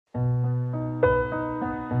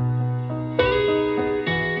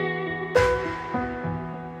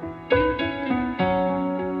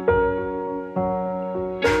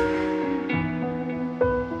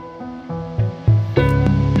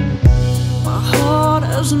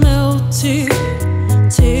has melted,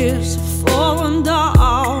 tears are falling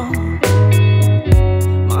down.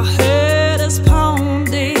 My head is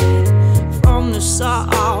pounded from the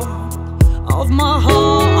sound of my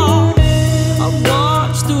heart. I've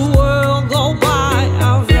watched the world go by,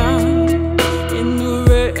 I've run in the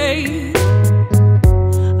rain.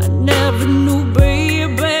 I never knew,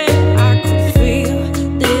 baby, I could feel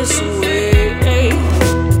this way.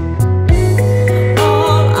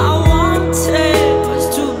 All I wanted was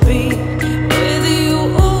to be with you.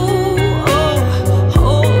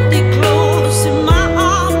 Hold you close in my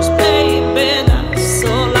arms, baby. That's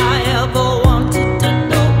all I ever wanted to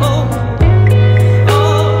know.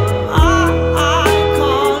 I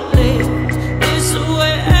can't live this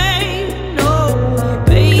way, no.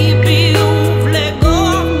 Baby, you've let go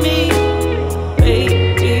of me.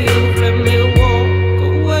 Baby, you've let me walk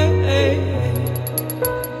away.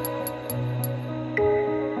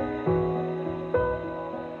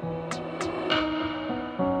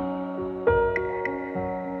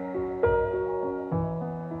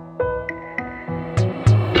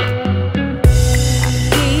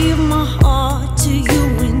 Gave my heart to you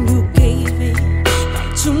and you gave it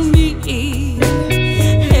back to me.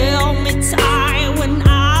 Held me tight when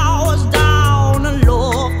I was down, and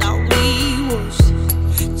love that we was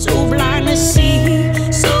too blind to see.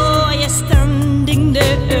 So you're standing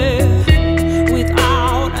there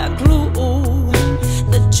without a clue.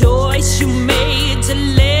 The choice you made to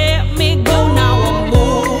let me go, now I'm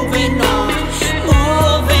moving on,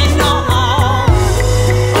 moving on.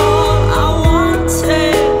 All I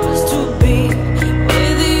wanted was to be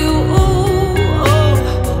with you.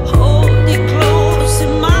 Hold you close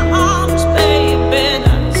in my arms, baby.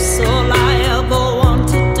 That's all I ever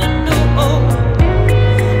wanted to do.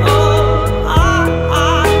 I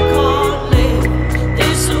can't live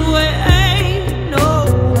this way, no.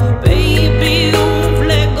 Baby, you've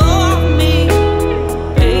let go of me.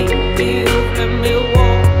 Baby, you've let me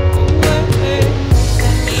walk away.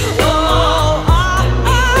 Walked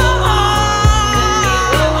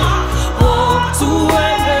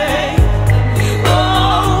away.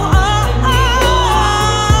 Walked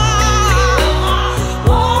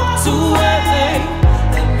away.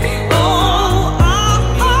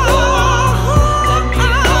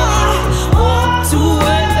 Walked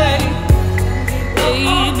away.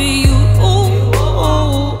 Baby, you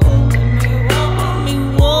let me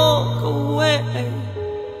walk away.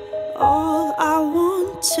 All I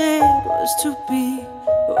wanted was to be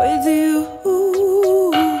with you.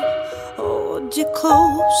 Hold you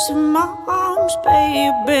close in my arms,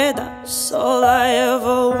 baby. That's all I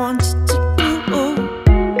ever wanted to do.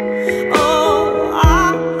 I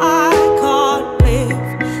can't live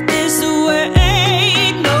this way,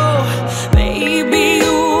 no. Baby,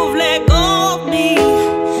 you've let go of me.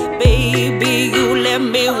 Baby, you let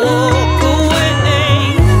me walk away.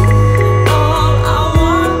 All I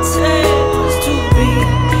wanted was to be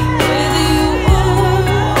with you.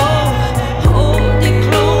 Hold you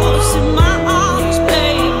close in my arms,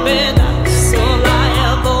 baby. That's all I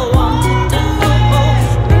ever wanted to do.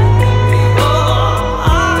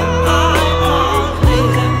 I can't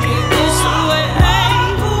live this way,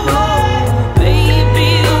 no. Baby,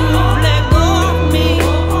 you let go of me.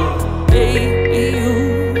 Baby, you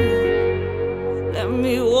let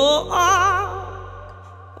me walk.